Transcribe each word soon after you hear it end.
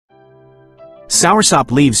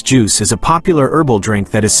Soursop leaves juice is a popular herbal drink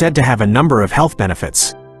that is said to have a number of health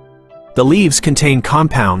benefits. The leaves contain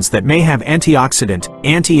compounds that may have antioxidant,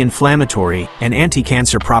 anti-inflammatory, and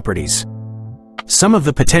anti-cancer properties. Some of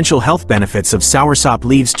the potential health benefits of soursop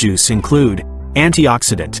leaves juice include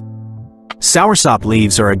antioxidant. Soursop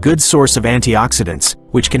leaves are a good source of antioxidants,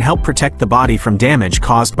 which can help protect the body from damage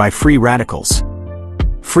caused by free radicals.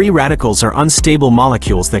 Free radicals are unstable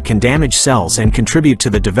molecules that can damage cells and contribute to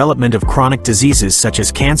the development of chronic diseases such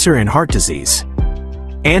as cancer and heart disease.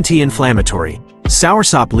 Anti-inflammatory.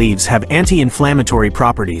 Soursop leaves have anti-inflammatory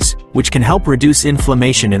properties, which can help reduce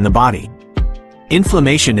inflammation in the body.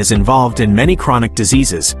 Inflammation is involved in many chronic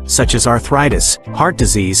diseases, such as arthritis, heart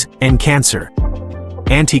disease, and cancer.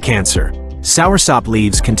 Anti-cancer. Soursop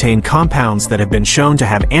leaves contain compounds that have been shown to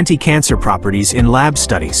have anti-cancer properties in lab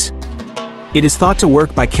studies. It is thought to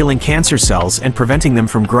work by killing cancer cells and preventing them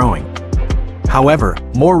from growing. However,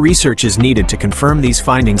 more research is needed to confirm these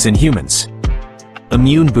findings in humans.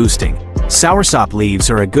 Immune boosting. Soursop leaves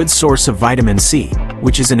are a good source of vitamin C,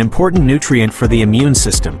 which is an important nutrient for the immune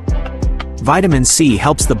system. Vitamin C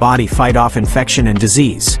helps the body fight off infection and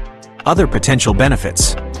disease. Other potential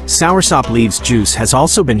benefits. Soursop leaves juice has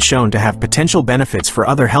also been shown to have potential benefits for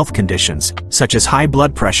other health conditions, such as high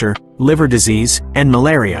blood pressure, liver disease, and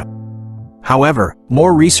malaria. However,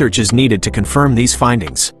 more research is needed to confirm these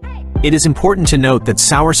findings. It is important to note that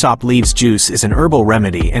soursop leaves juice is an herbal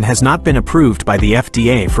remedy and has not been approved by the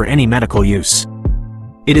FDA for any medical use.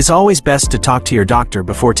 It is always best to talk to your doctor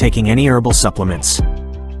before taking any herbal supplements.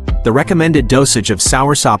 The recommended dosage of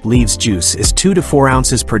soursop leaves juice is 2 to 4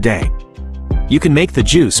 ounces per day. You can make the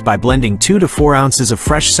juice by blending 2 to 4 ounces of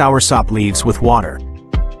fresh soursop leaves with water.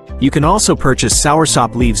 You can also purchase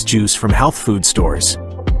soursop leaves juice from health food stores.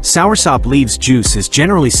 Soursop leaves juice is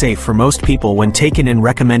generally safe for most people when taken in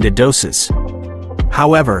recommended doses.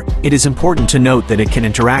 However, it is important to note that it can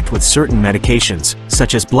interact with certain medications,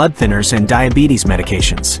 such as blood thinners and diabetes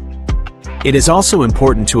medications. It is also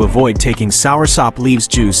important to avoid taking soursop leaves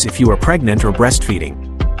juice if you are pregnant or breastfeeding.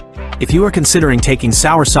 If you are considering taking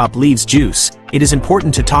soursop leaves juice, it is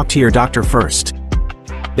important to talk to your doctor first.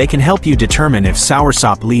 They can help you determine if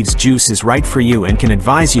soursop leaves juice is right for you and can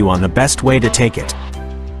advise you on the best way to take it.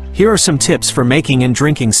 Here are some tips for making and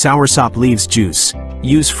drinking soursop leaves juice.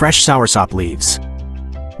 Use fresh soursop leaves.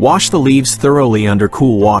 Wash the leaves thoroughly under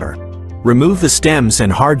cool water. Remove the stems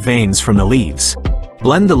and hard veins from the leaves.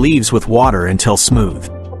 Blend the leaves with water until smooth.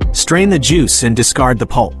 Strain the juice and discard the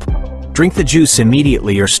pulp. Drink the juice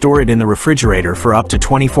immediately or store it in the refrigerator for up to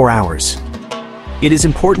 24 hours. It is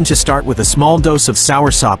important to start with a small dose of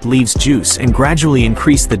soursop leaves juice and gradually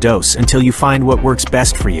increase the dose until you find what works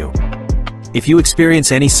best for you. If you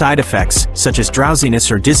experience any side effects, such as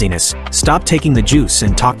drowsiness or dizziness, stop taking the juice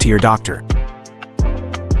and talk to your doctor.